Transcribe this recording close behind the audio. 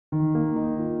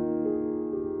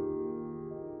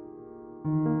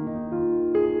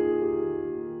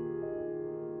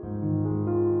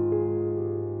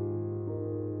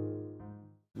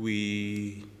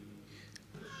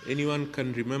Anyone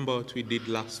can remember what we did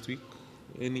last week?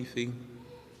 Anything?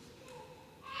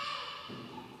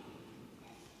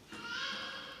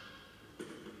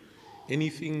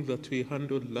 Anything that we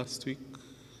handled last week?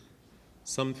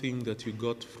 Something that you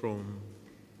got from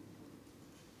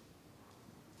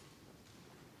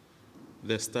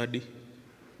the study?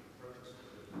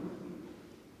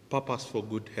 Purpose for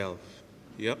good health.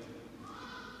 Yep.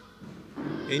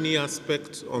 Any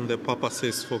aspect on the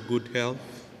purposes for good health?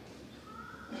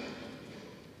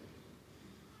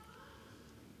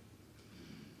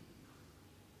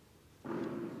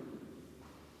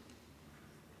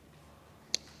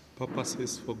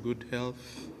 Purposes for good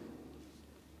health.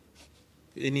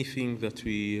 Anything that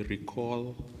we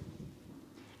recall?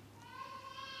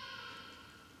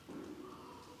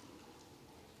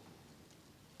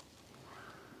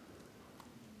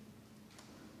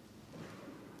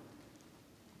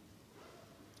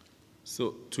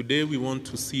 So today we want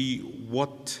to see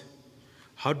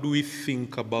how do we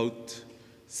think about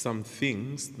some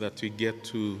things that we get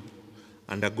to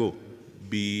undergo,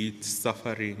 be it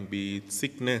suffering, be it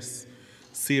sickness,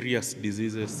 serious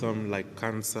diseases, some like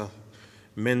cancer,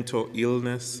 mental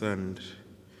illness, and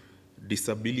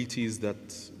disabilities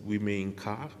that we may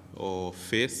incur or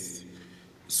face.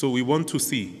 So we want to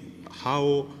see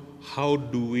how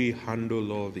do we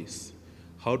handle all this?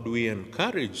 How do we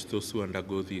encourage those who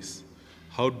undergo this?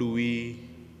 How do we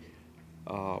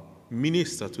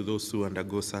minister to those who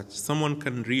undergo such? Someone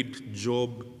can read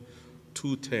Job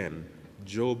 2:10.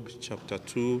 Job chapter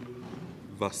 2,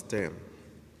 verse 10.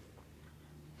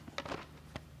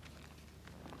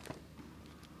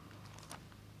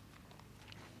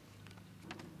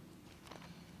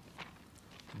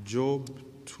 Job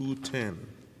 2:10.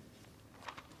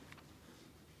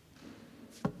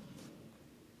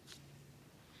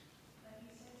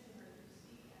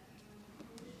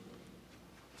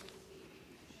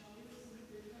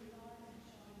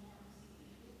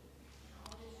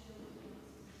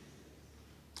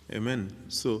 Amen.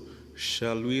 So,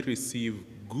 shall we receive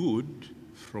good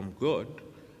from God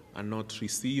and not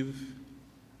receive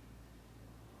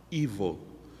evil?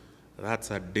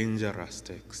 That's a dangerous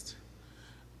text.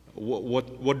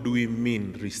 What do we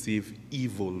mean, receive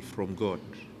evil from God?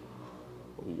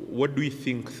 What do we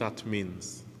think that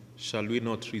means? Shall we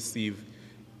not receive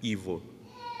evil?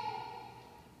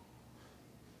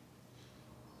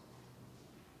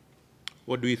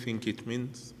 What do you think it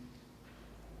means?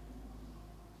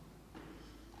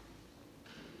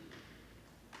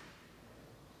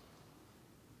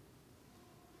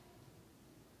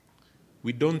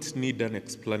 We don't need an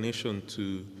explanation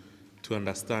to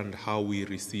understand how we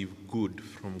receive good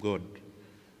from God,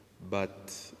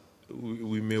 but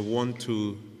we may want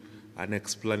an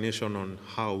explanation on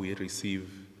how we receive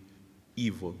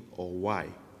evil or why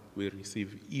we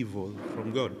receive evil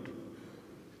from God.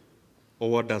 Or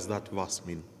what does that verse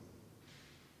mean?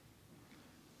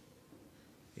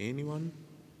 Anyone?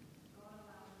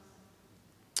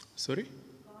 Sorry?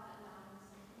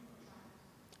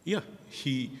 Yeah,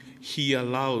 he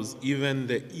allows even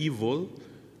the evil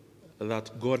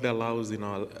that God allows in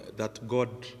our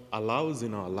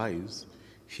lives.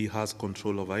 He has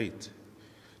control over it.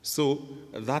 So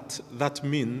that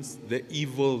means the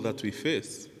evil that we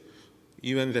face,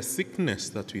 even the sickness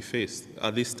that we face.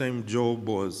 At this time, Job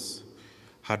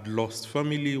had lost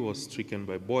family, was stricken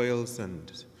by boils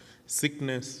and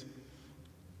sickness.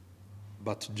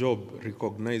 But Job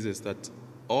recognizes that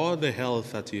all the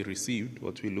health that he received,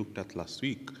 what we looked at last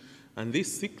week, and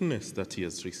this sickness that he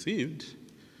has received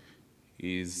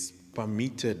is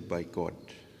permitted by God.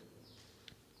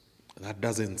 That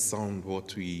doesn't sound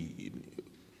what we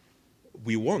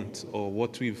want or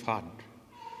what we've had.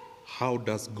 How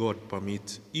does God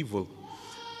permit evil?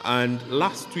 And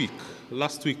last week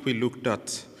we looked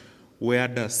at where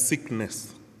does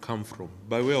sickness come from?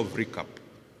 By way of recap,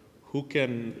 who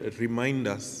can remind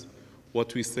us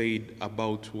what we said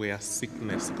about where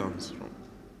sickness comes from?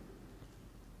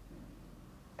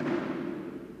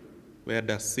 Where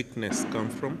does sickness come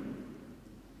from?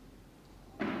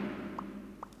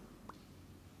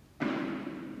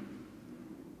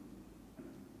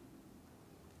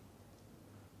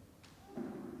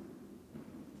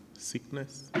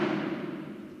 Sickness?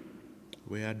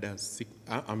 Where does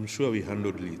I'm sure we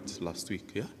handled it last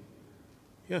week, yeah?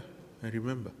 Yeah, I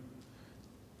remember.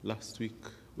 Last week.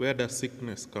 Where does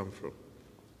sickness come from?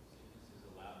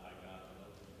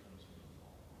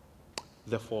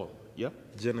 The fall, yeah?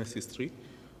 Genesis 3.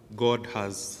 God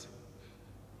has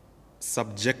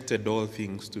subjected all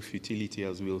things to futility,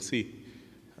 as we'll see.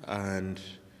 And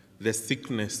the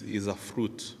sickness is a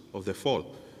fruit of the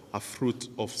fall, a fruit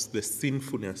of the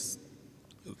sinfulness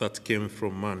that came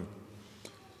from man.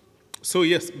 So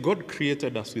yes, God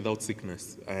created us without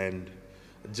sickness, and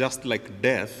just like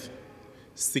death,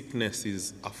 sickness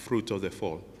is a fruit of the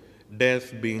fall.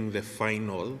 Death being the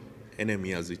final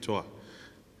enemy, as it were.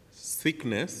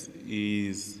 Sickness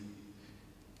is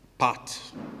part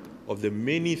of the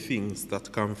many things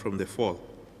that come from the fall.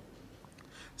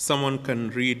 Someone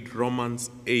can read Romans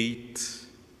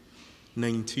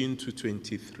 8:19 to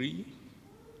 23.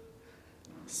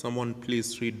 Someone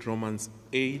please read Romans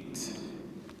 8.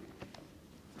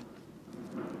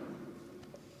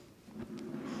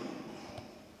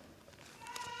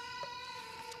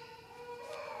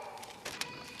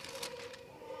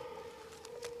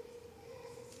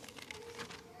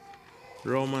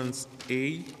 Romans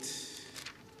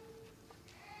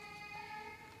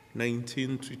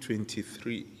 8:19 to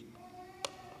 23.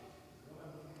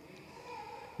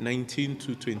 19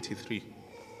 to 23.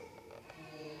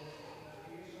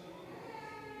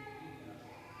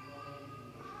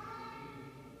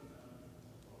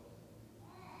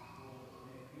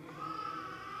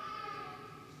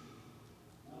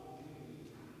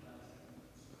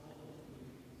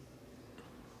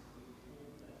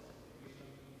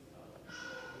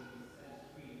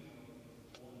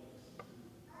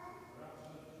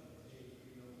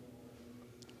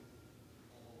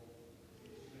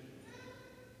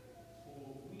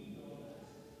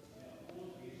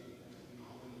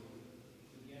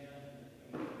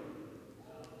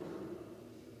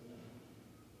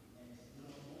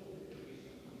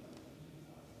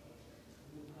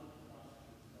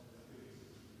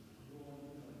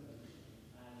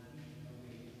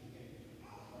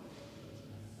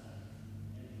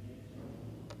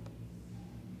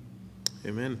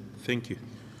 Amen. Thank you.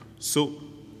 So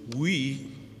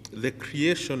the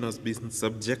creation has been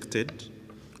subjected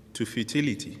to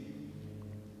futility.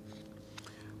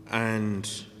 And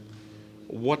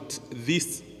what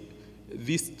these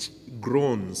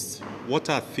groans, what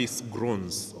are these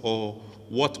groans, or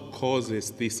what causes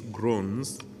these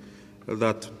groans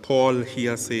that Paul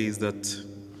here says that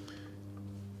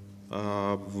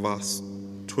verse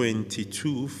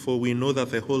 22, for we know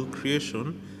that the whole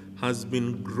creation has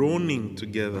been groaning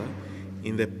together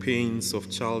in the pains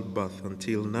of childbirth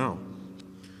until now.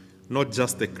 Not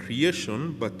just the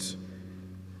creation, but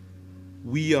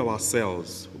we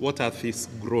ourselves. What are these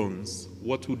groans?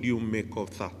 What would you make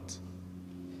of that?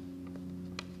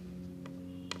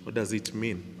 What does it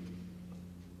mean?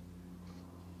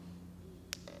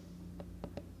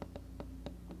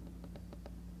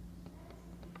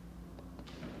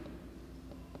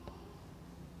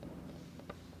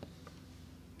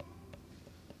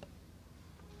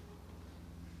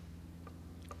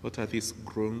 What are these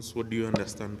groans? What do you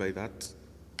understand by that?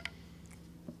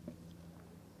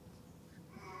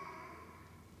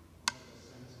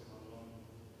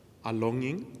 A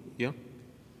longing, yeah?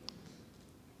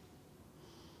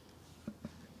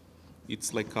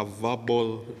 It's like a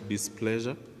verbal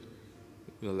displeasure.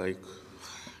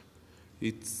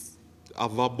 It's a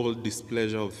verbal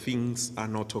displeasure of things are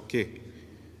not okay.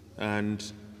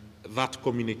 And that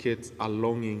communicates a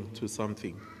longing to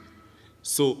something.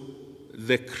 So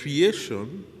the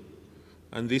creation,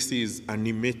 and this is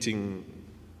animating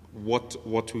what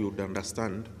we would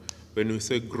understand when we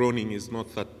say groaning, is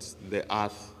not that the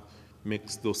earth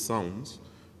makes those sounds,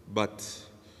 but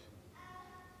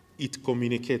it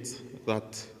communicates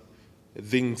that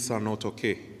things are not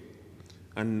okay.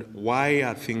 And why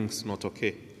are things not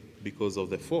okay? Because of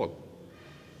the fall.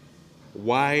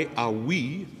 Why are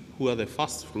we, who are the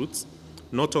first fruits,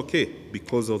 not okay?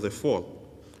 Because of the fall,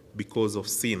 because of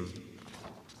sin.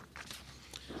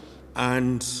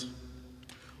 And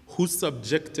who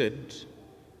subjected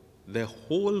the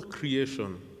whole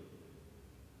creation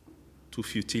to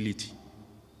futility?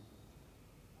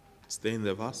 Stay in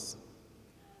the verse.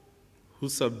 Who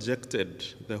subjected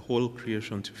the whole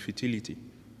creation to futility?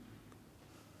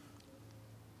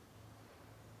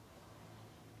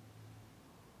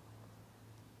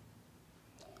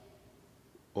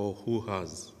 Or who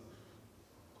has?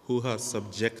 Who has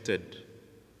subjected?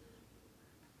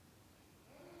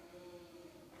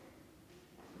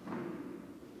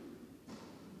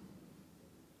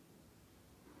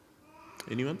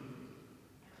 Anyone?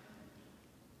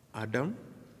 Adam?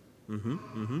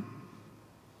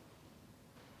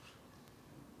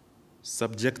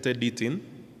 Subjected it in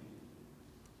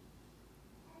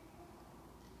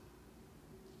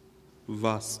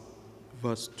verse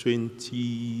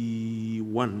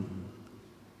 21.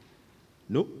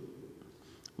 No.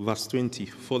 Verse 20.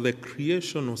 For the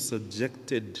creation was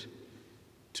subjected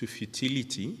to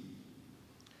futility,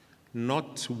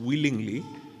 not willingly,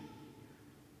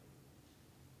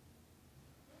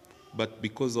 but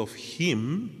because of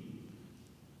him,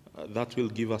 that will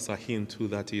give us a hint who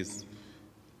that is.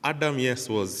 Adam, yes,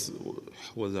 was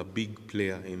a big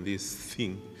player in this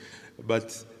thing,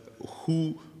 but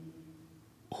who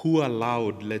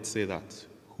allowed, let's say that,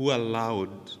 who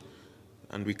allowed,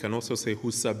 and we can also say who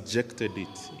subjected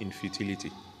it in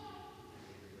futility?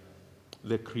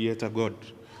 The Creator God.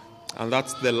 And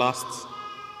that's the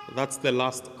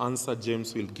last answer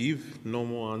James will give. No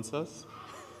more answers.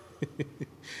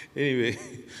 Anyway,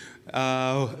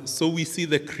 so we see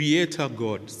the Creator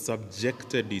God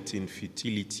subjected it in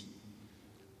futility.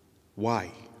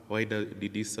 Why? Why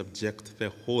did he subject the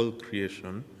whole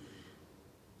creation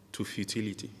to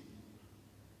futility?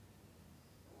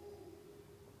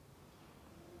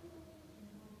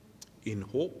 In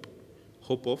hope.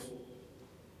 Hope of?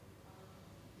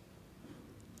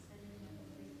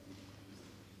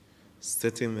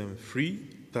 Setting them free.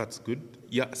 That's good.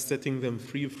 Yeah, setting them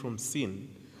free from sin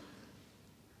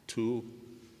to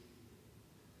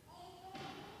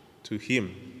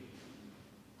him.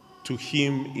 To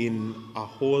him in a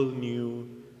whole new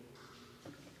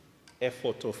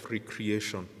effort of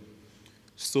recreation.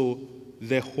 So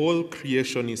the whole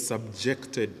creation is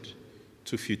subjected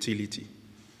to futility.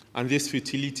 And this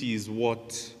futility is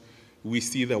what we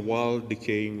see the world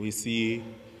decaying, we see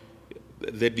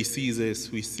the diseases,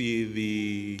 we see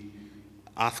the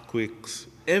earthquakes,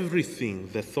 everything,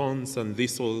 the thorns and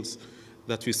thistles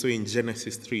that we saw in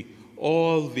Genesis 3.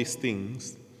 All these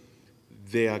things,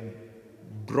 they are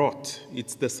brought,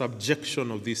 it's the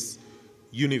subjection of this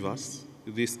universe,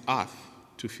 this earth,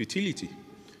 to futility.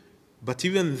 But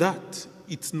even that,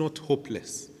 it's not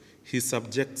hopeless. He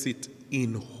subjects it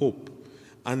in hope.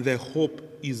 And the hope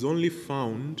is only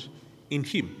found in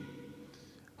him.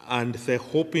 And the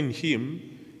hope in him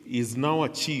is now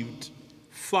achieved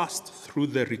first through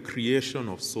the recreation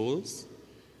of souls,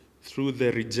 through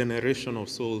the regeneration of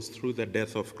souls, through the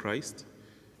death of Christ.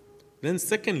 Then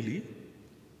secondly,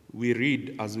 we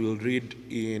read, as we'll read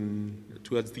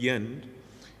towards the end,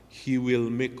 he will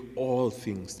make all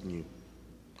things new.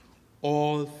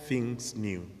 All things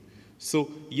new.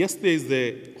 So, yes, there is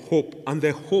the hope, and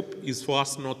the hope is for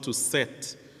us not to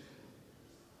set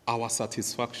our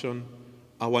satisfaction,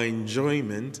 our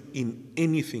enjoyment in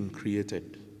anything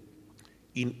created,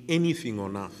 in anything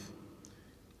on earth.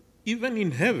 Even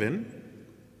in heaven,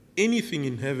 anything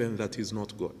in heaven that is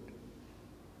not God.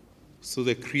 So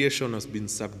the creation has been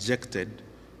subjected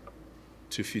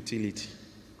to futility.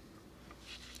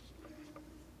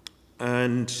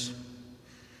 And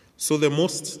so the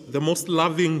most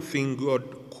loving thing God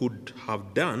could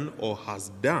have done or has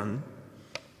done,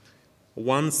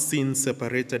 once sin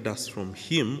separated us from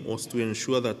him, was to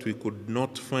ensure that we could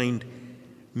not find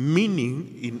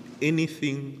meaning in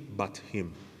anything but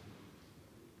him.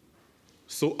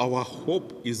 So our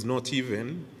hope is not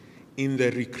even in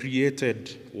the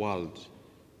recreated world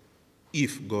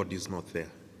if God is not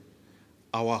there.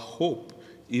 Our hope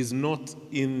is not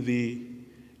in the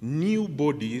new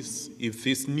bodies if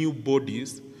these new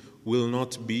bodies will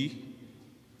not be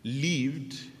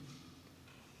lived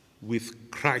with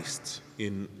Christ,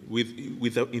 in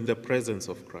the presence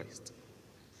of Christ.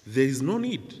 There is no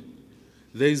need.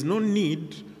 There is no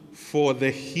need for the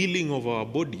healing of our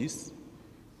bodies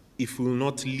if we will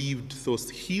not live those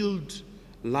healed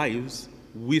lives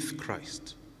with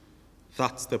Christ.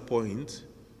 That's the point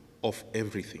of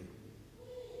everything.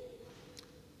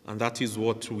 And that is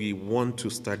what we want to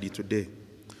study today.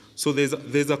 So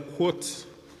there's a quote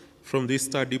from this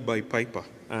study by Piper,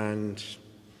 and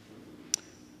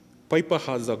Piper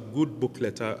has a good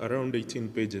booklet, around 18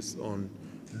 pages, on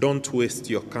Don't Waste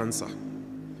Your Cancer.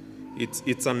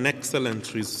 It's an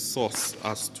excellent resource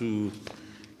as to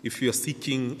if you're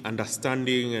seeking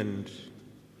understanding and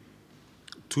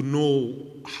to know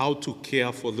how to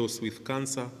care for those with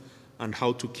cancer and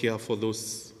how to care for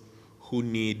those who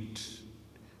need,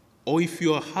 or if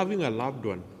you are having a loved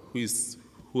one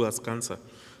who has cancer.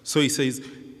 So he says,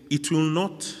 it will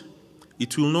not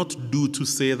do to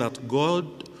say that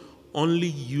God only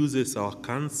uses our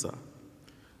cancer,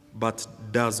 but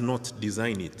does not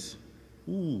design it.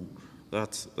 Ooh,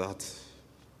 that's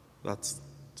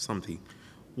something.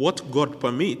 What God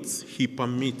permits, he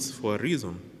permits for a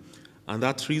reason, and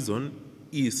that reason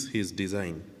is his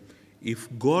design. If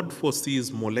God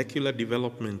foresees molecular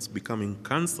developments becoming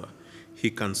cancer, he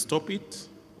can stop it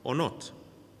or not.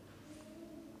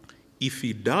 If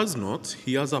he does not,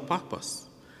 he has a purpose.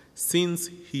 Since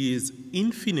he is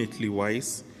infinitely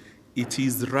wise, it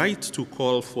is right to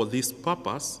call for this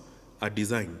purpose a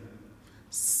design.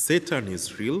 Satan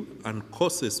is real and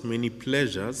causes many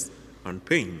pleasures and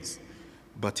pains,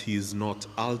 but he is not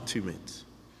ultimate.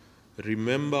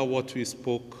 Remember what we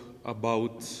spoke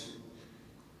about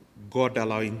God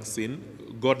allowing sin,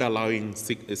 God allowing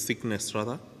sickness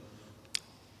rather.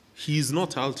 He is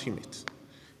not ultimate.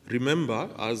 Remember,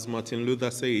 as Martin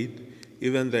Luther said,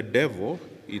 even the devil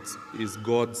is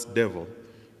God's devil.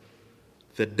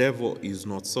 The devil is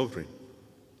not sovereign.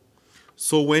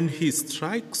 So when he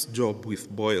strikes Job with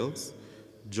boils,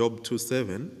 Job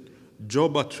 2:7,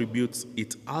 Job attributes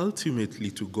it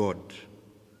ultimately to God.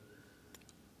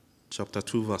 Chapter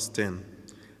 2, verse 10.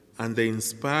 And the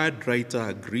inspired writer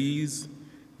agrees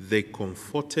they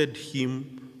comforted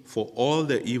him for all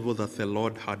the evil that the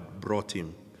Lord had brought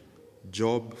him.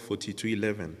 Job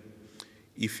 42:11.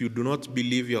 If you do not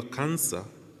believe your cancer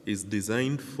is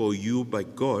designed for you by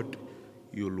God,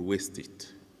 you'll waste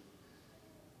it.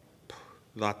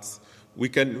 We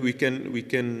can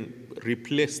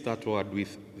replace that word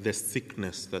with the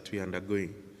sickness that we are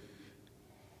undergoing,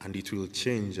 and it will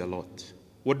change a lot.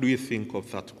 What do you think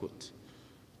of that quote?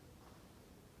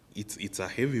 It's a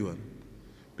heavy one,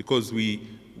 because we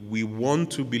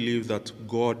want to believe that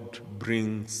God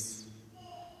brings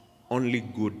only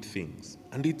good things,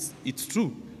 and it's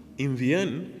true. In the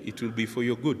end, it will be for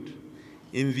your good.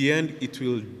 In the end, it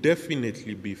will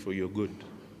definitely be for your good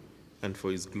and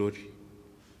for His glory.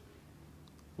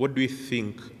 What do you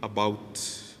think about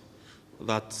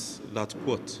that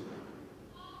quote?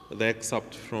 The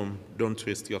excerpt from Don't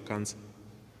Waste Your Cancer.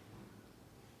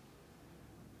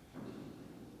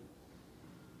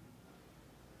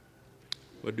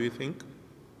 What do you think?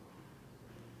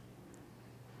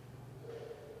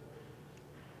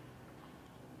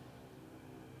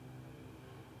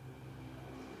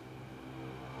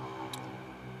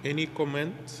 Any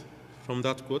comment from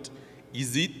that quote?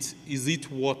 Is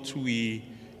it what we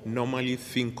normally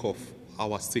think of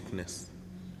our sickness?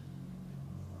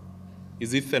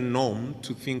 Is it the norm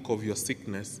to think of your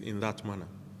sickness in that manner?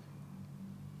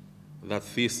 That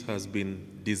this has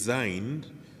been designed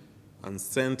and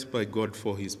sent by God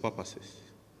for His purposes?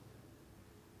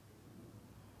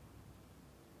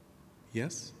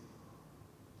 Yes?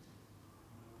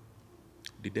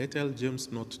 Did I tell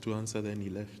James not to answer, then he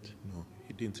left? No,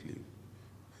 he didn't leave.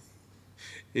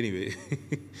 Anyway,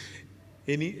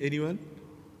 anyone?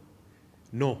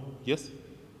 No. Yes?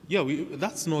 Yeah,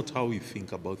 that's not how we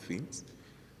think about things.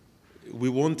 We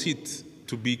want it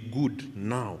to be good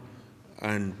now,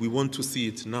 and we want to see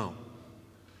it now.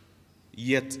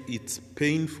 Yet it's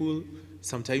painful.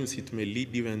 Sometimes it may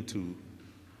lead even to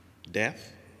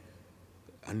death.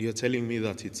 And you're telling me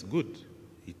that it's good.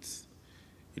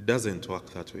 It doesn't work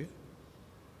that way.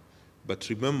 But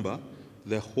remember,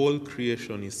 the whole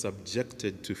creation is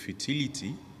subjected to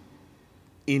futility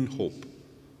in hope.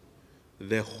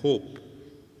 The hope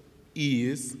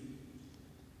is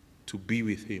to be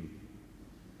with Him.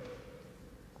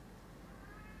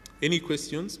 Any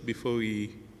questions before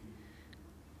we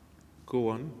go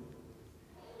on?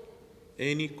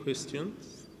 Any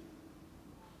questions?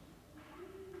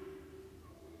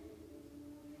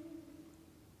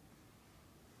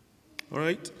 All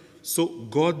right. So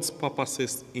God's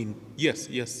purposes in... Yes.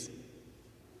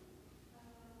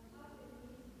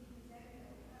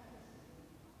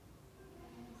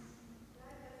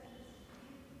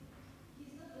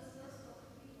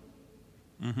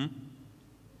 Mm-hmm.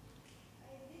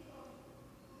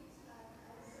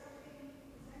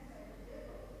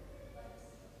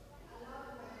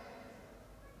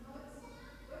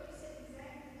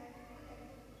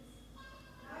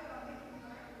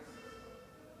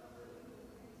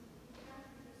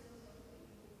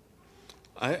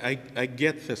 I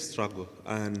get the struggle,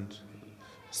 and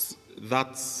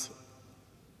that's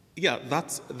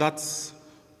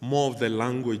more of the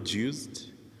language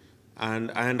used,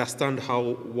 and I understand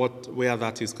where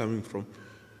that is coming from.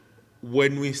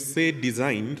 When we say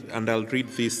designed, and I'll read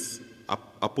this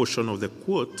a portion of the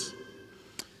quote.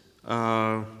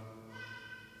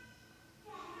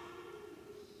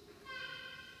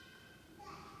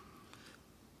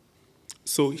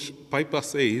 So Piper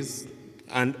says,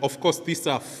 and of course these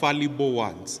are fallible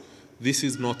words. This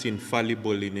is not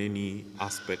infallible in any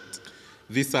aspect.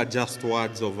 These are just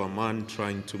words of a man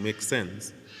trying to make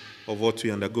sense of what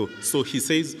we undergo. So he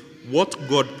says, what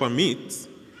God permits,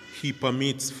 He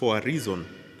permits for a reason.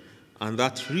 And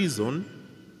that reason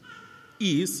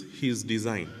is His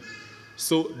design.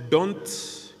 So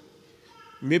don't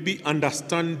maybe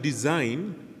understand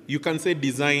design. You can say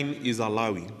design is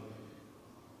allowing.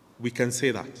 We can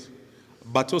say that.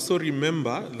 But also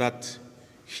remember that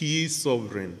He is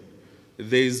sovereign.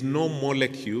 There is no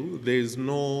molecule, there is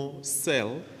no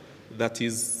cell that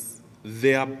is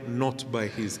there not by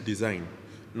His design,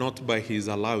 not by His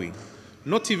allowing,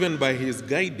 not even by His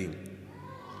guiding.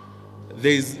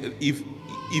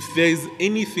 If there is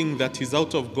anything that is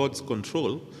out of God's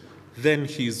control, then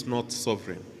he is not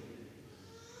sovereign.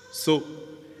 So,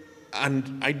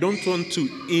 and I don't want to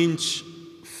inch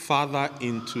further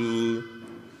into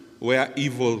where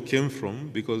evil came from,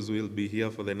 because we'll be here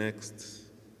for the next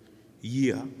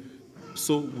year.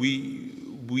 So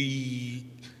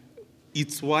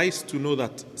it's wise to know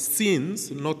that since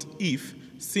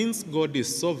God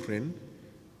is sovereign,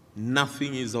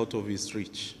 nothing is out of his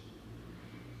reach.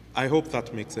 I hope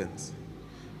that makes sense.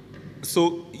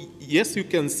 So, yes, you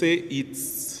can say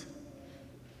it's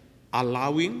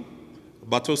allowing,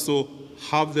 but also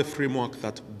have the framework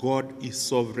that God is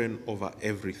sovereign over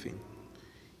everything,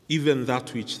 even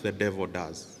that which the devil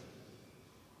does.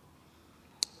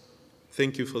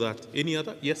 Thank you for that. Any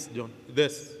other? Yes, John.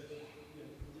 This.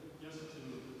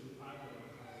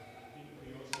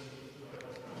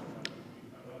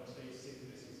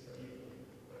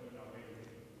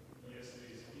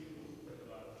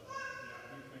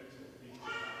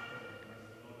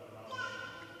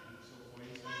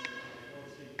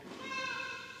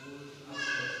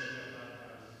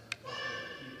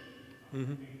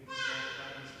 Mm-hmm.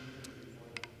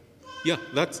 Yeah,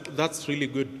 that's really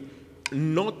good.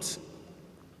 Not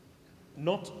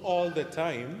all the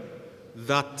time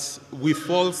that we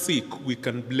fall sick, we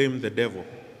can blame the devil.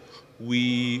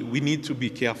 We need to be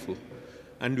careful,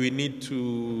 and we need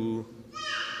to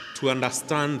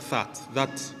understand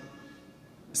that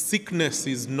sickness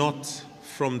is not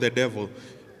from the devil,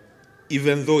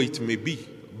 even though it may be,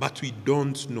 but we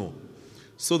don't know.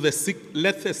 So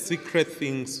let the secret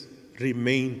things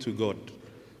remain to God,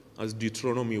 as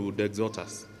Deuteronomy would exhort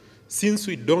us. Since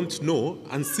we don't know,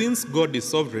 and since God is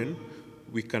sovereign,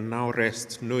 we can now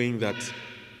rest knowing that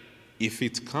if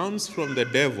it comes from the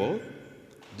devil,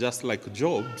 just like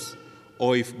Job's,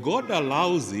 or if God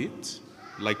allows it,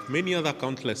 like many other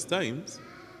countless times,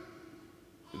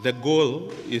 the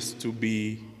goal is to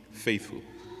be faithful.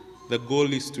 The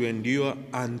goal is to endure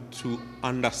and to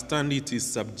understand it is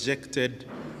subjected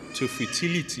to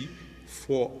futility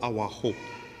for our hope.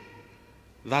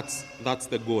 That's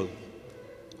the goal.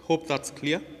 Hope that's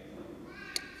clear?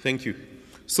 Thank you.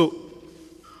 So,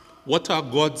 what are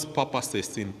God's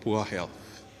purposes in poor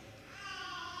health?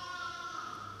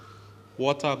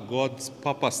 What are God's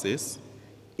purposes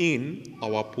in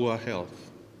our poor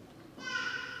health?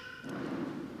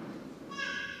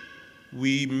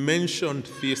 We mentioned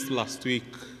this last week,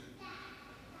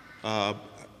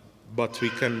 but we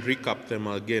can recap them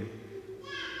again.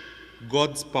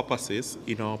 God's purposes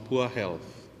in our poor health.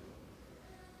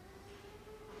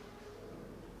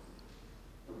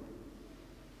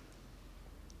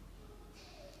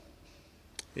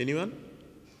 Anyone?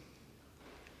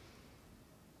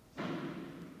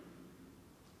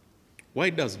 Why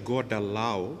does God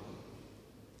allow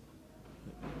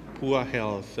poor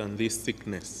health and this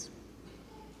sickness?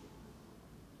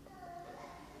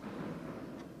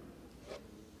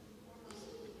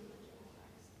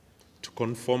 To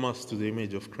conform us to the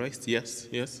image of Christ? Yes,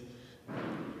 yes.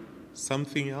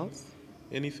 Something else?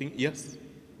 Anything? Yes,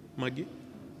 Maggie?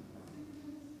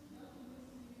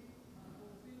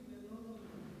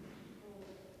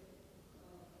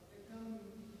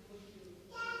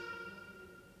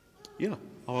 Yeah,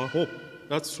 our hope.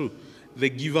 That's true.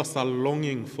 They give us a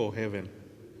longing for heaven.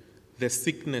 The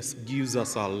sickness gives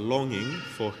us a longing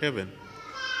for heaven.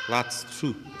 That's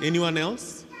true. Anyone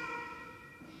else?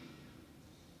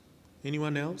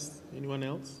 Anyone else? Anyone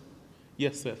else?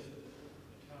 Yes, Seth.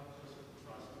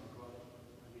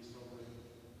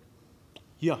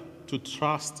 Yeah, to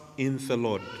trust in the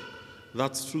Lord.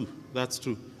 That's true. That's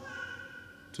true.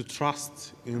 To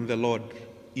trust in the Lord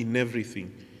in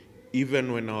everything,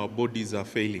 even when our bodies are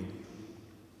failing.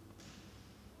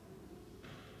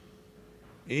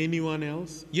 Anyone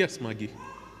else? Yes, Maggie.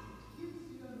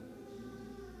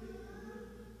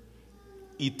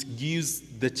 It gives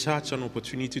the church an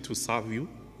opportunity to serve you,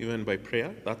 even by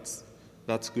prayer. That's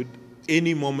good.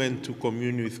 Any moment to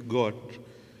commune with God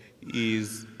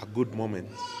is a good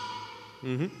moment.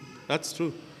 Mm-hmm. That's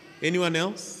true. Anyone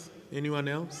else? Anyone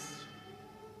else?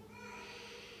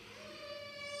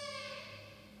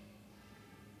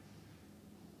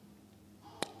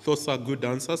 Those are good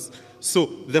answers. So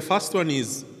the first one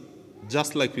is,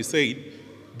 just like we said,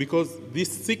 because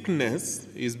this sickness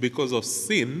is because of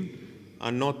sin,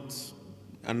 and not,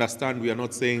 understand, we are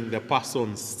not saying the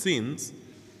person sins,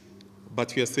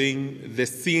 but we are saying the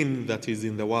sin that is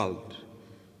in the world.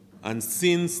 And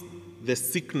since the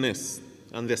sickness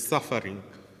and the suffering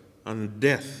and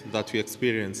death that we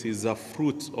experience is a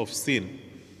fruit of sin,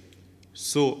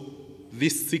 so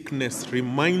this sickness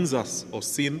reminds us of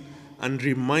sin and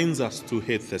reminds us to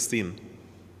hate the sin.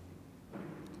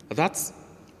 That's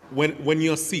when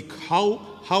you're sick, how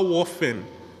often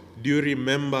do you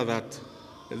remember that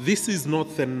this is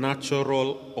not the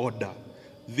natural order?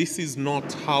 This is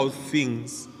not how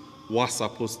things were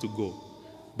supposed to go.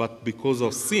 But because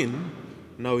of sin,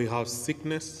 now we have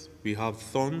sickness, we have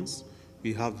thorns,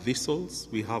 we have thistles,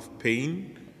 we have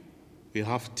pain, we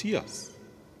have tears.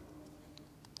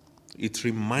 It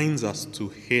reminds us to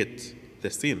hate the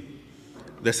sin.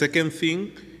 The second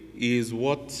thing is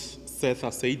what Seth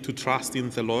has said, to trust in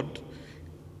the Lord.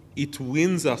 It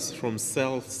wins us from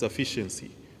self-sufficiency.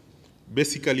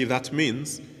 Basically, that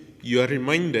means you are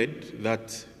reminded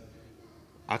that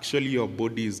actually your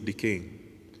body is decaying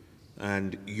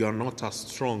and you are not as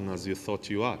strong as you thought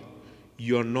you are.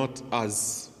 You are not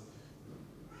as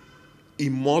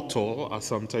immortal as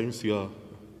sometimes you're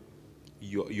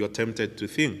tempted to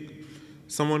think.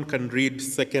 Someone can read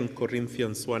 2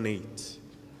 Corinthians 1:8.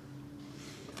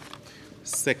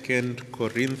 2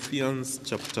 Corinthians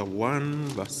chapter 1,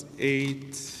 verse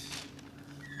 8.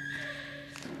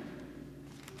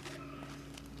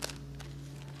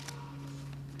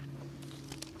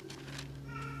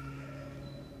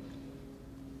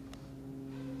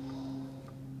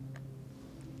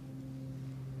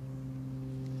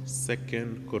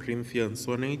 Second Corinthians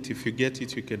 1:8. If you get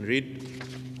it, you can read.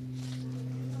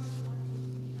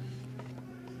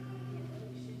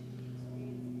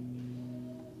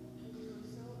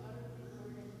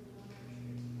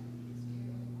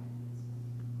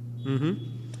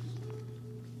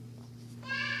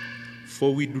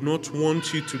 For we do not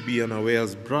want you to be unaware,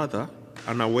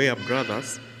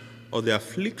 brothers, of the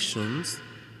afflictions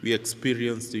we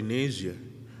experienced in Asia.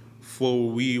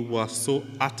 For we were so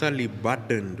utterly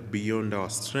burdened beyond our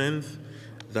strength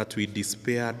that we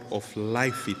despaired of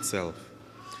life itself.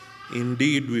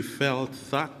 Indeed, we felt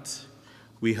that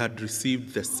we had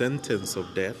received the sentence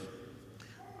of death,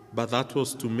 but that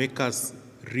was to make us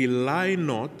rely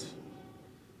not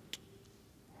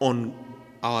on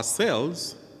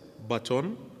ourselves, but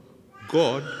on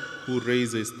God who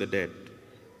raises the dead.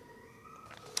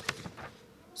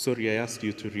 Sorry, I asked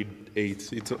you to read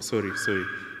 8. Sorry.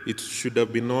 It should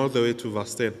have been all the way to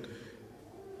verse 10.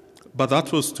 But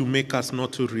that was to make us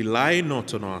not to rely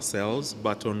not on ourselves,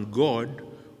 but on God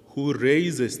who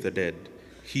raises the dead.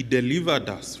 He delivered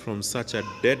us from such a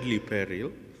deadly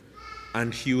peril,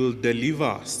 and he will deliver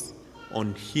us.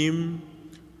 On him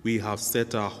we have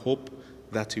set our hope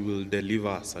that he will deliver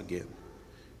us again.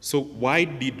 So why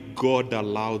did God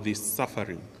allow this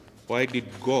suffering? Why did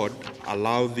God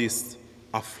allow this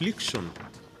affliction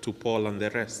to Paul and the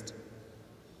rest?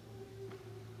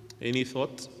 Any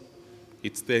thought?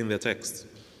 It's there in the text.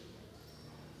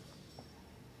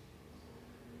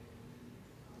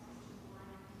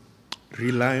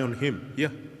 Rely on him,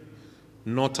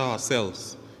 not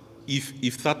ourselves.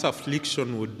 If that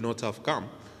affliction would not have come,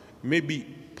 maybe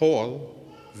Paul,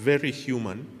 very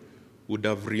human, would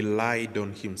have relied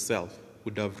on himself,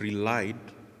 would have relied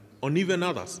on even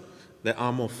others, the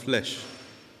arm of flesh.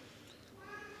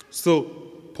 So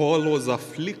Paul was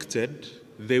afflicted,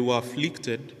 they were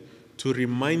afflicted to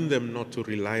remind them not to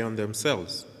rely on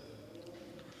themselves.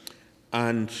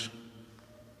 And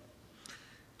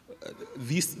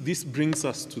this brings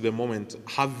us to the moment.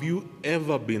 Have you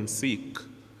ever been sick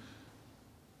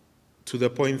to the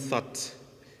point that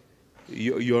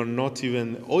you're not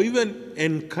even, or even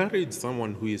encourage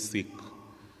someone who is sick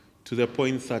to the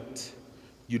point that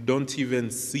you don't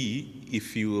even see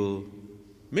if you will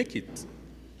make it?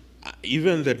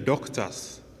 Even the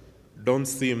doctors don't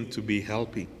seem to be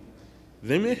helping.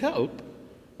 They may help,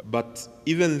 but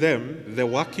even them, the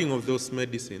working of those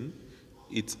medicine,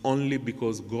 it's only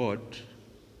because God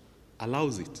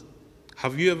allows it.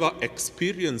 Have you ever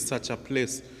experienced such a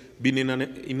place, been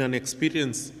in an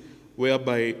experience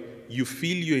whereby you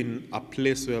feel you're in a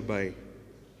place whereby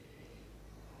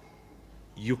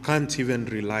you can't even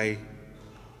rely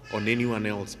on anyone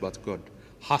else but God?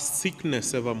 Has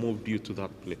sickness ever moved you to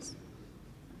that place?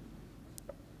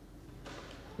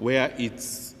 Where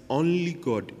it's only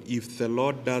God. If the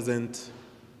Lord doesn't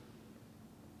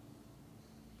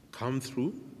come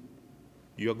through,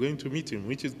 you are going to meet him,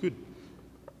 which is good.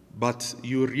 But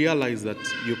you realize that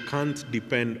you can't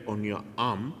depend on your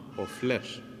arm or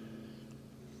flesh.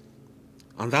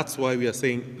 And that's why we are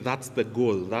saying that's the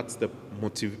goal, that's the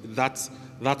motive, that's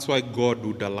why God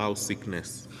would allow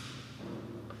sickness.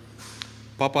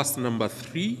 Purpose number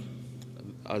 3,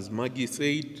 as Maggie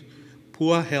said,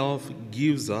 poor health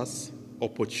gives us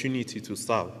opportunity to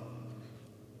serve,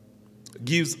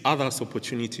 gives others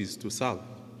opportunities to serve.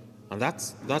 And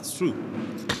that's true.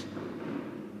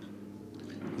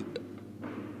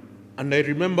 And I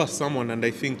remember someone, and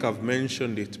I think I've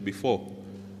mentioned it before,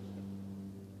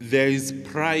 there is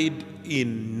pride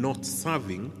in not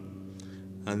serving,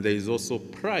 and there is also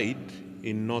pride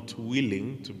in not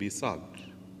willing to be served.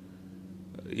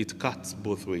 It cuts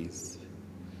both ways.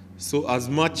 So as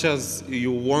much as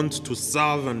you want to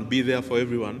serve and be there for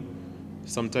everyone,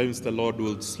 sometimes the Lord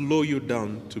will slow you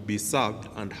down to be served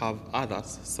and have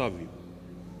others serve you.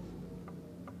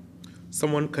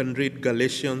 Someone can read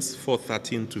Galatians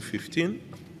 4:13 to 15.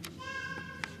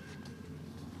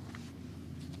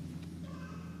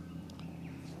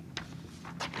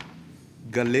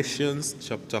 Galatians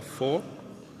chapter 4,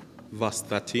 verse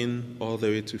 13 all the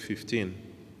way to 15.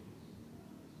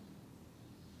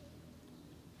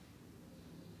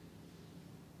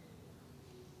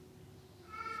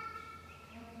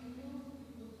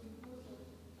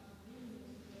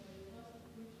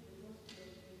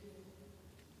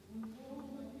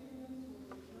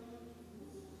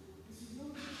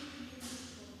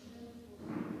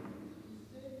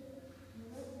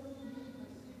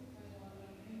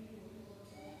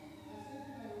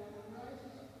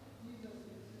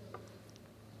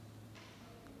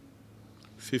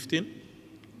 Fifteen.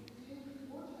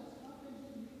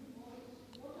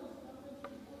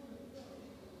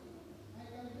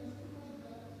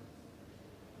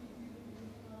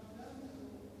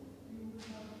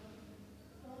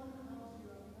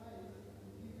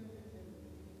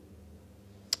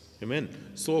 Amen.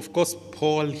 So, of course,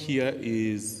 Paul here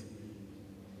is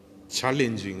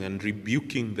challenging and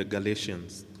rebuking the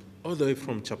Galatians all the way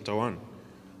from chapter 1.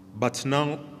 But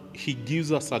now he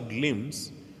gives us a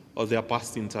glimpse of their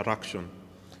past interaction.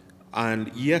 And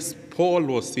yes, Paul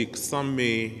was sick. Some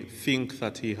may think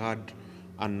that he had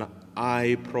an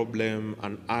eye problem,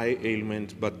 an eye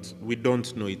ailment, but we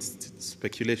don't know. It's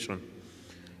speculation.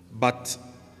 But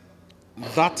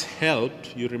that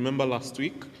helped. You remember last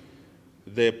week?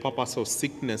 The purpose of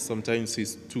sickness sometimes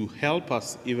is to help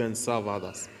us even serve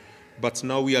others. But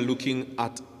now we are looking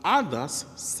at others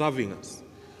serving us.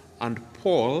 And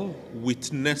Paul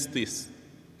witnessed this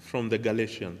from the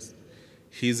Galatians.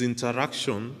 His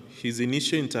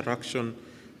initial interaction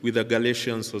with the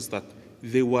Galatians was that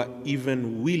they were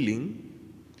even willing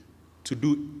to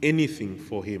do anything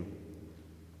for him.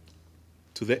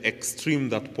 To the extreme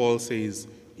that Paul says,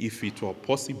 if it were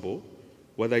possible,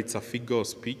 whether it's a figure of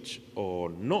speech or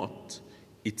not,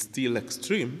 it's still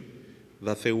extreme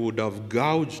that they would have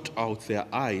gouged out their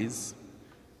eyes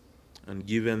and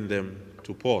given them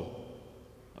to Paul.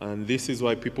 And this is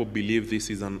why people believe this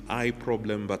is an eye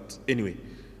problem. But anyway,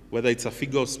 whether it's a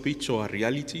figure of speech or a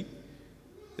reality,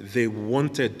 they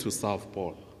wanted to serve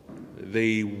Paul.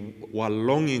 They were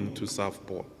longing to serve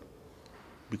Paul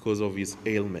because of his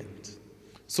ailment.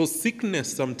 So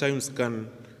sickness sometimes can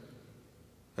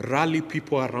rally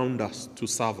people around us to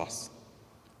serve us,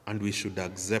 and we should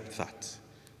accept that.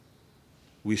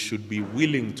 We should be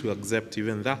willing to accept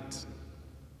even that.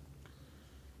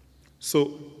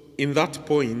 So, in that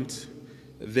point,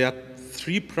 there are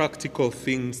three practical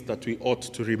things that we ought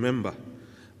to remember.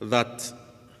 That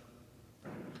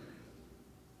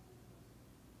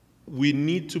we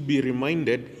need to be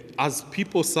reminded, as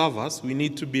people serve us, we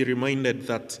need to be reminded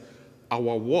that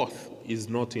our worth is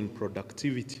not in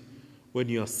productivity. When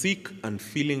you are sick and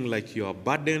feeling like you are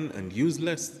burdened and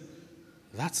useless,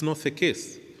 that's not the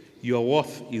case. Your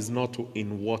worth is not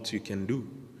in what you can do.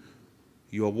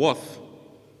 Your worth,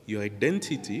 your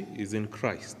identity is in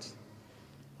Christ.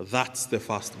 That's the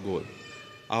first goal.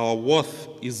 Our worth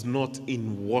is not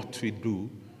in what we do,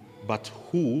 but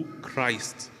who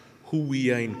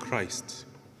we are in Christ.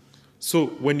 So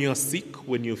when you're sick,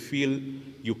 when you feel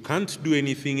you can't do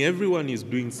anything, everyone is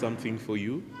doing something for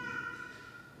you,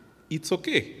 it's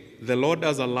okay. The Lord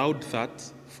has allowed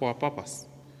that for a purpose.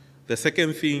 The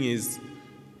second thing is,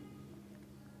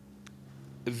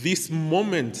 this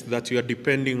moment that you are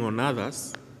depending on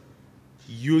others,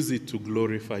 use it to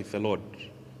glorify the Lord.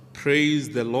 Praise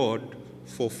the Lord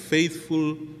for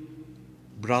faithful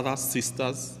brothers,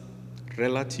 sisters,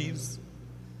 relatives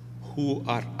who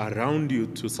are around you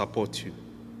to support you.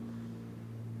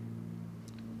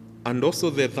 And also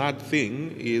the third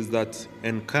thing is that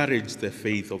encourage the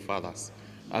faith of others.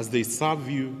 As they serve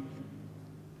you,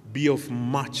 be of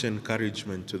much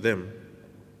encouragement to them.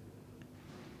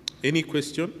 Any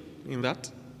question in that?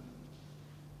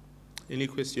 Any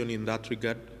question in that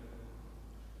regard?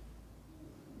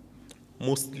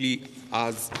 Mostly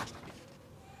as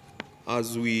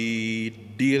we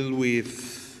deal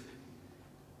with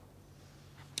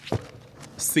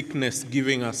sickness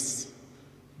giving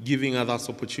others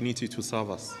opportunity to serve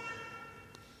us.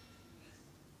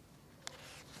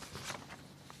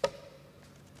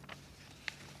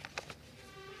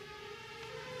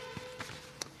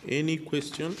 Any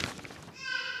question?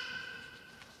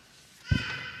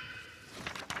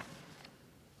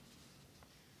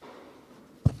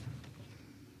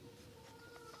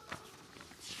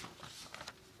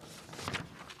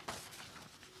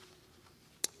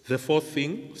 The fourth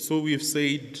thing, so we've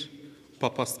said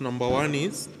purpose number one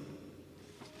is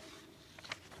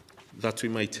that we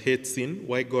might hate sin,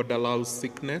 why God allows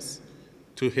sickness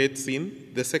to hate sin.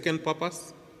 The second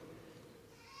purpose,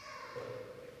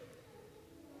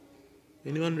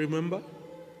 anyone remember?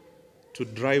 To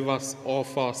drive us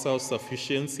off our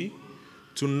self-sufficiency,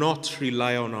 to not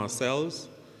rely on ourselves,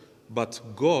 but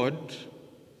God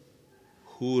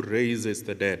who raises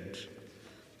the dead.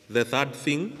 The third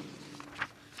thing,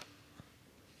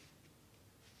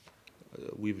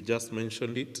 we've just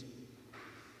mentioned it,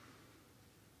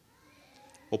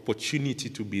 opportunity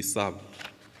to be served.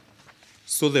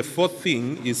 So the fourth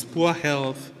thing is poor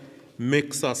health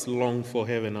makes us long for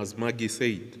heaven, as Maggie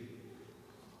said.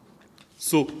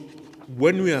 So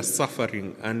when we are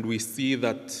suffering and we see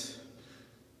that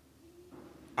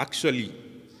actually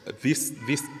this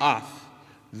earth,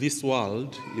 this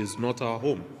world is not our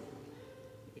home,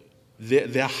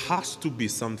 there has to be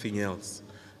something else.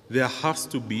 There has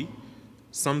to be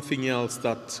something else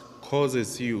that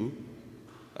causes you,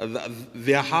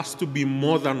 there has to be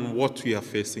more than what we are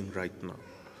facing right now.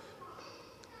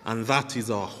 And that is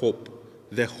our hope.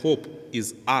 The hope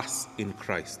is us in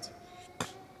Christ.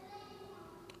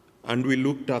 And we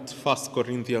looked at 1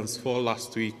 Corinthians 4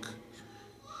 last week.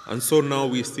 And so now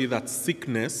we see that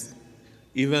sickness,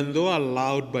 even though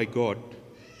allowed by God,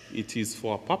 it is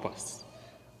for a purpose.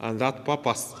 And that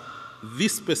purpose,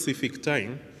 this specific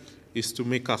time, is to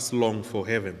make us long for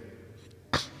heaven.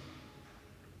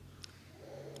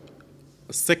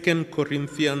 2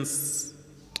 Corinthians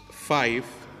 5,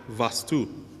 verse 2.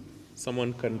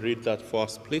 Someone can read that for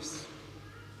us, please.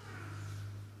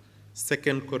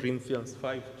 2 Corinthians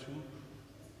 5, 2.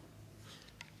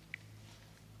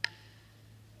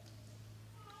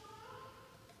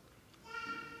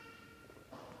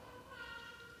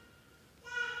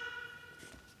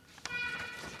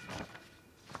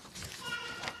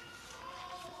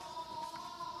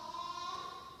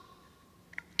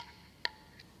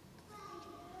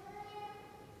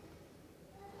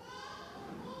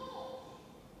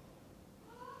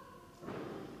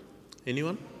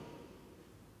 Anyone?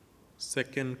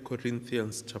 2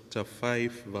 Corinthians chapter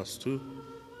 5, verse 2.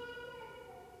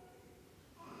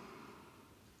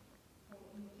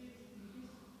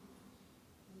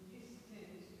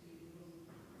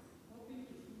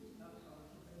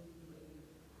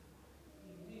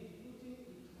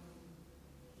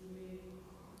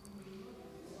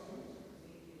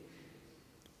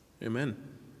 Amen.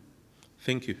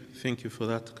 Thank you. Thank you for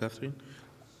that, Catherine.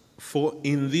 For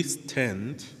in this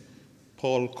tent,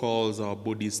 Paul calls our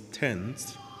bodies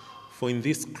tents, for in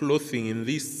this clothing, in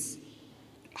this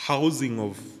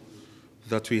housing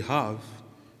that we have,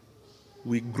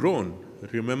 we groan.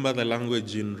 Remember the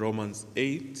language in Romans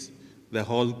 8, the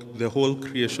whole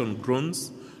creation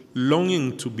groans,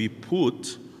 longing to be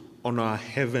put on our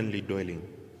heavenly dwelling,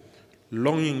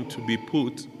 longing to be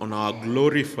put on our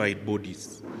glorified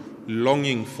bodies,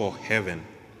 longing for heaven.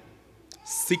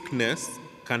 Sickness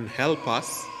can help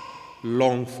us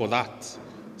long for that.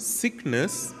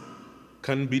 Sickness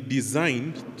can be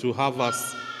designed to have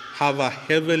us have a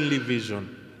heavenly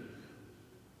vision.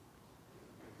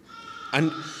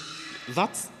 And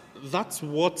that's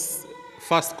what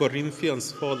 1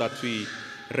 Corinthians 4 that we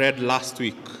read last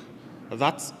week.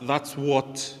 That's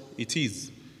what it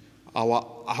is. Our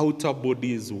outer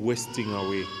body is wasting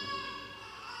away.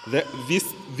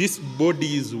 This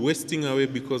body is wasting away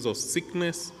because of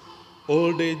sickness,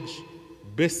 old age,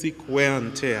 basic wear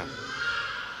and tear.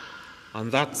 And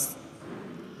that's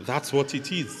what it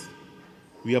is.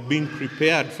 We are being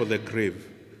prepared for the grave.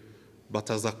 But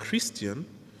as a Christian,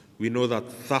 we know that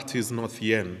that is not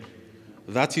the end.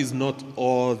 That is not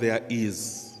all there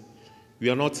is. We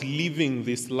are not living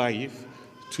this life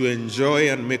to enjoy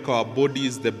and make our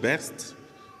bodies the best.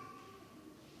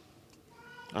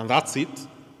 And that's it.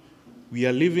 We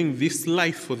are living this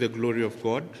life for the glory of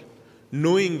God,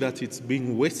 knowing that it's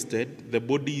being wasted, the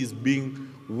body is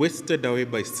being wasted away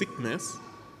by sickness,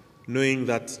 knowing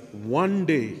that one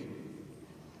day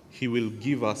He will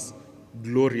give us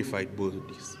glorified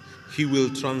bodies. He will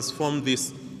transform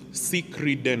these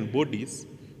sick-ridden bodies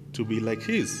to be like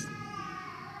His.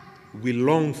 We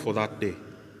long for that day.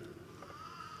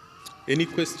 Any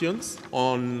questions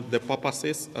on the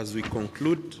purposes as we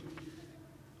conclude?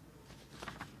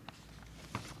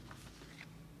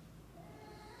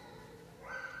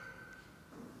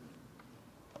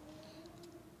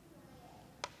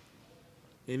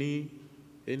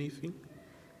 Anything?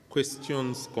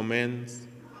 Questions, comments,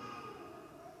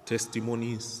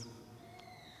 testimonies?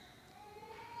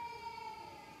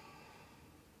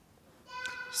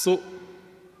 So,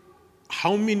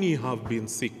 how many have been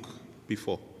sick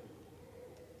before?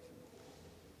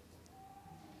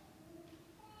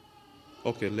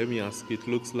 Okay, let me ask. It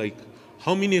looks like,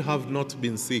 how many have not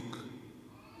been sick?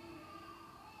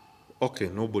 Okay,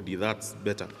 nobody. That's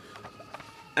better.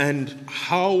 And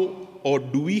how, or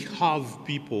do we have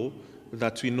people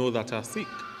that we know that are sick?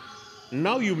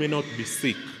 Now you may not be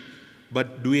sick,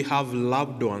 but do we have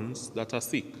loved ones that are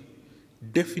sick?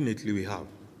 Definitely we have.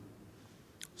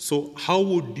 So how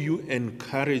would you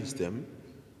encourage them?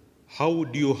 How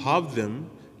would you have them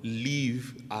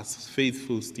live as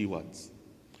faithful stewards?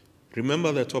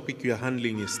 Remember, the topic we are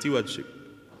handling is stewardship.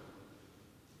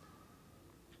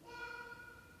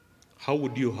 How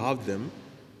would you have them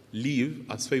live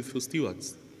as faithful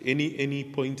stewards? Any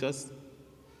pointers?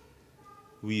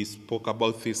 We spoke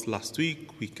about this last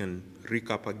week. We can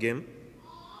recap again.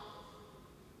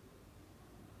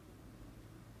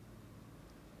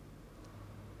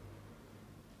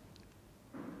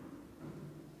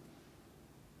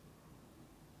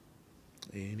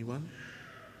 Anyone?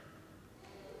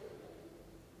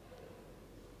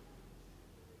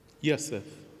 Yes, Seth.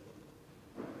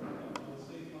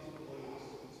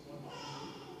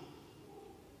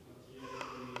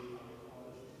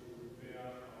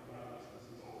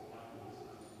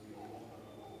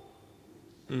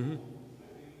 Mm-hmm.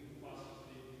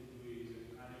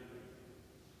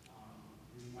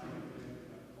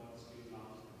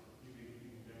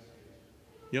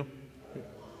 Yep.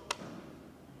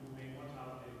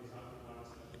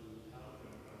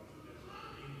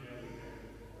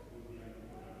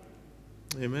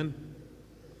 Amen.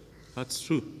 That's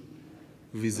true.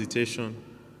 Visitation,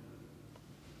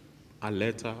 a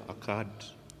letter, a card.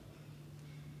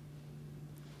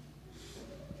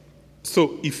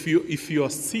 So if you are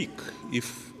sick,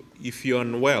 if you're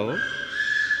unwell,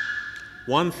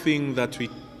 one thing that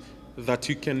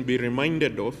you can be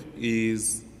reminded of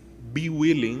is be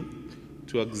willing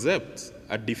to accept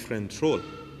a different role.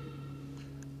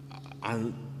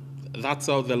 And that's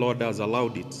how the Lord has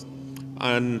allowed it.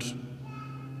 And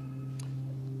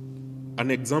an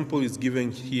example is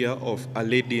given here of a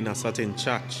lady in a certain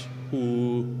church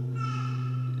who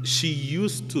she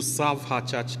used to serve her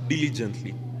church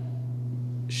diligently.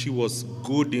 She was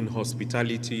good in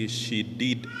hospitality. She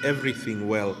did everything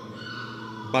well.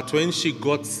 But when she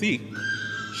got sick,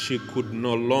 she could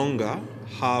no longer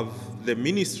have the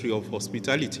ministry of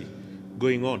hospitality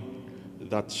going on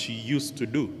that she used to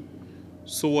do.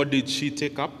 So what did she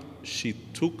take up? She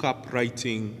took up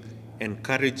writing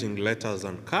encouraging letters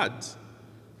and cards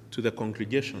to the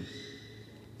congregation.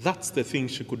 That's the thing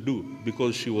she could do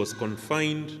because she was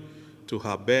confined to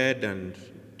her bed and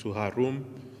to her room.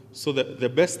 So the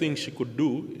best thing she could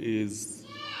do is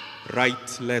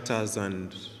write letters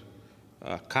and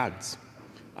cards.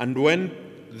 And when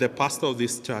the pastor of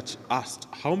this church asked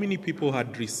how many people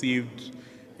had received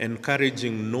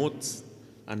encouraging notes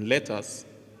and letters,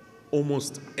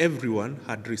 almost everyone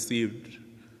had received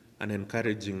an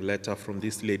encouraging letter from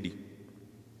this lady.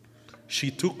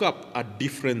 She took up a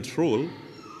different role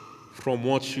from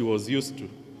what she was used to.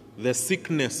 The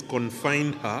sickness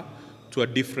confined her to a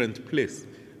different place.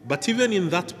 But even in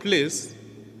that place,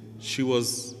 she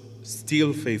was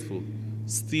still faithful,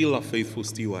 still a faithful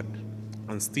steward,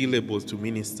 and still able to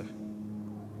minister.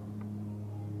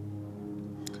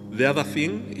 The other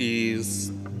thing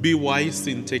is be wise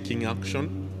in taking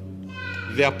action.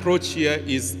 The approach here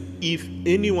is if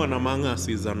anyone among us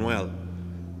is unwell,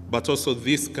 but also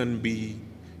this can be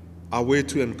a way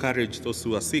to encourage those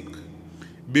who are sick.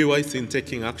 Be wise in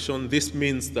taking action. This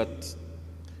means that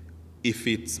if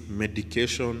it's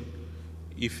medication,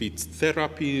 if it's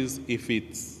therapies, if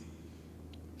it's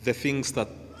the things that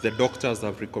the doctors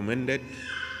have recommended,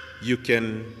 you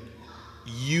can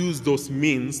use those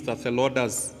means that the Lord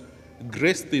has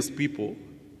graced these people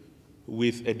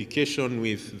with education,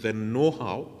 with the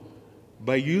know-how,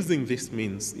 by using these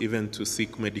means even to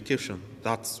seek medication.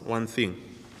 That's one thing.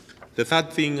 The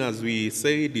third thing, as we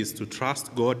said, is to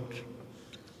trust God,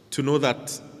 to know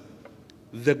that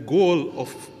the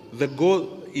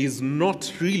goal is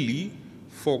not really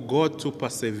for God to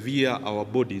persevere our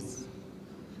bodies.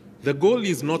 The goal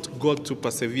is not God to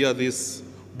persevere these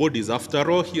bodies.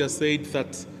 After all, he has said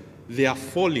that they are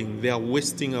falling, they are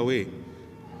wasting away.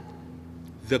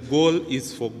 The goal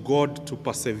is for God to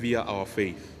persevere our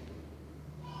faith.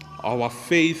 Our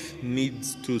faith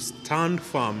needs to stand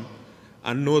firm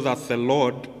and know that the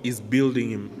Lord is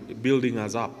building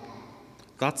us up.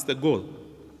 That's the goal.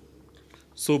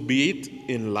 So be it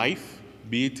in life,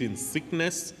 be it in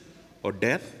sickness or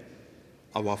death,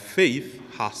 our faith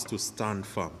has to stand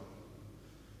firm.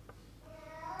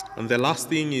 And the last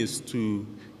thing is to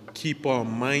keep our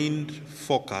mind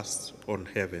focused on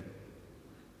heaven.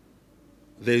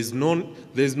 There is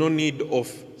no need of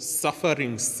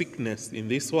suffering sickness in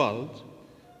this world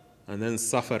and then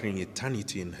suffering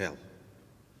eternity in hell,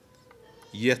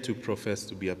 yet to profess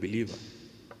to be a believer.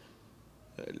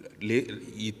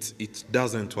 It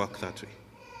doesn't work that way.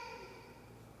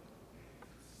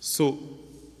 So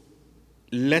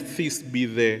let this be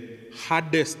the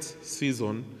hardest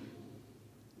season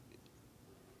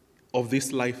of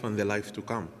this life and the life to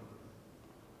come.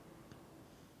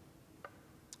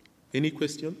 Any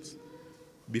questions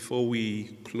before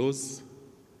we close?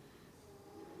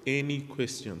 Any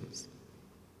questions?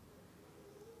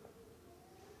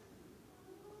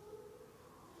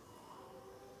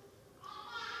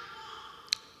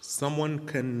 Someone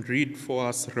can read for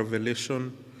us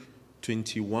Revelation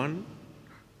 21,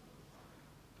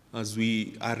 as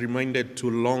we are reminded to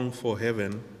long for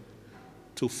heaven,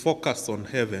 to focus on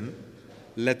heaven.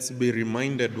 Let's be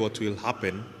reminded what will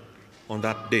happen on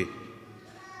that day.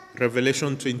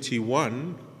 Revelation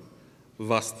 21,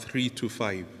 verse 3 to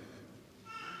 5.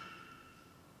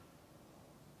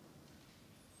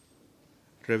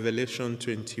 Revelation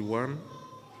 21.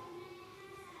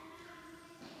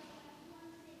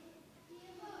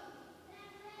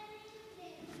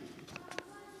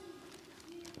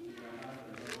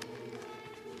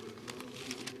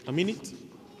 A minute.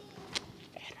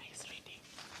 Hera is reading.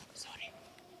 Sorry.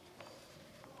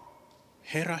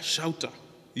 Hera Shouter.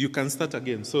 You can start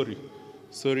again.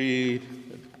 Sorry,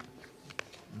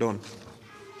 Don.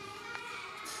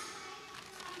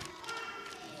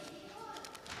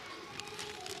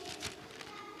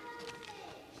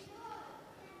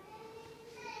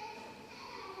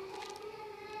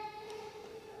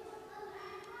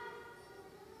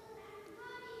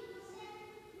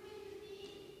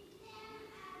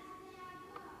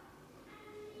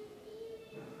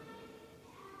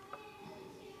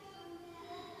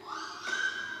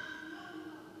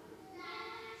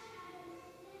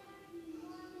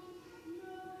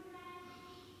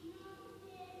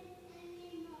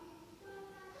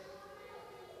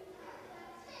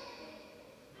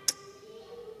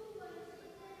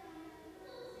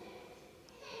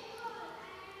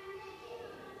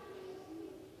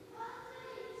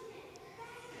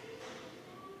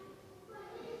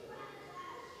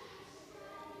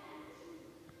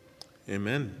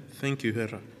 Amen. Thank you,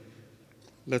 Hera.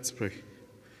 Let's pray.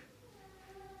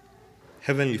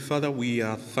 Heavenly Father, we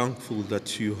are thankful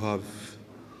that you have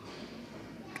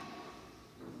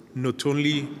not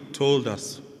only told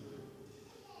us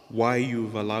why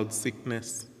you've allowed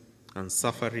sickness and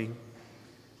suffering,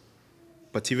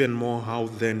 but even more how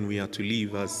then we are to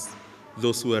live as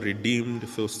those who are redeemed,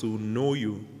 those who know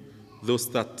you, those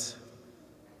that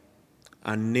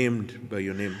are named by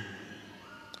your name.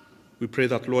 We pray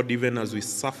that, Lord, even as we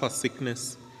suffer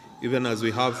sickness, even as we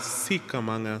have sick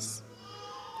among us,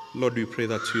 Lord, we pray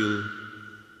that you'll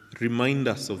remind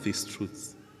us of these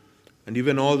truths. And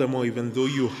even all the more, even though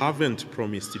you haven't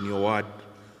promised in your word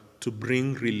to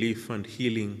bring relief and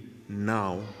healing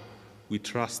now, we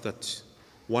trust that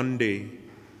one day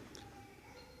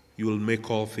you will make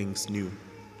all things new.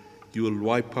 You will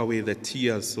wipe away the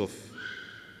tears of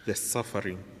the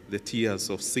suffering, the tears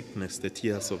of sickness, the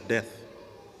tears of death.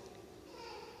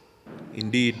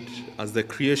 Indeed, as the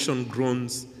creation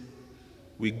groans,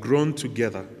 we groan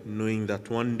together, knowing that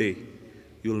one day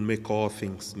you'll make all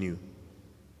things new.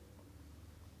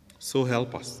 So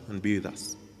help us and be with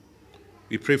us.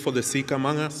 We pray for the sick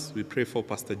among us. We pray for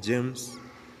Pastor James,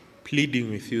 pleading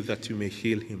with you that you may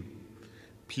heal him,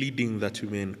 pleading that you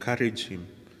may encourage him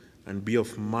and be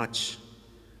of much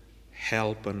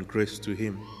help and grace to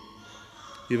him,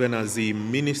 even as he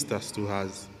ministers to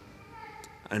us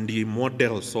and he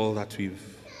models all that we've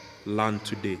learned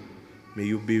today. May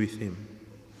you be with him.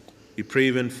 We pray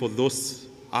even for those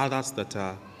others that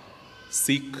are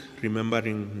sick,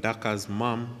 remembering Ndaka's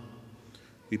mom.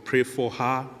 We pray for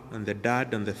her and the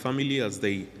dad and the family as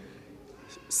they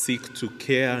seek to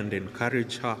care and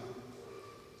encourage her.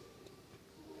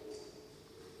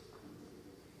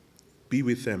 Be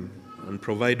with them and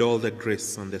provide all the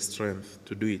grace and the strength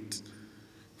to do it.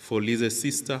 For Liza's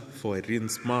sister, for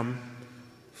Irene's mom,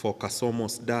 for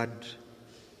Kasomo's dad,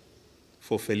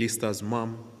 for Felicitas'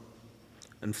 mom,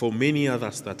 and for many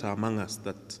others that are among us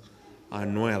that are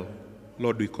unwell.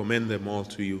 Lord, we commend them all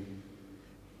to you,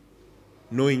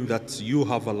 knowing that you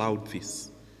have allowed this,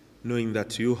 knowing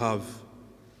that you have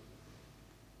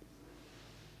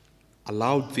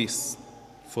allowed this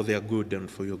for their good and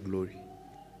for your glory.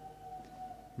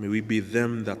 May we be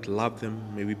them that love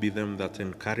them. May we be them that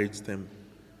encourage them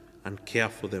and care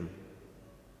for them.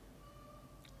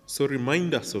 So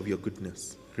remind us of your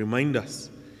goodness. Remind us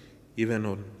even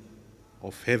on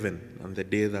of heaven and the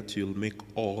day that you'll make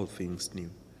all things new.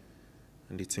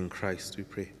 And it's in Christ we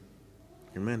pray.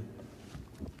 Amen.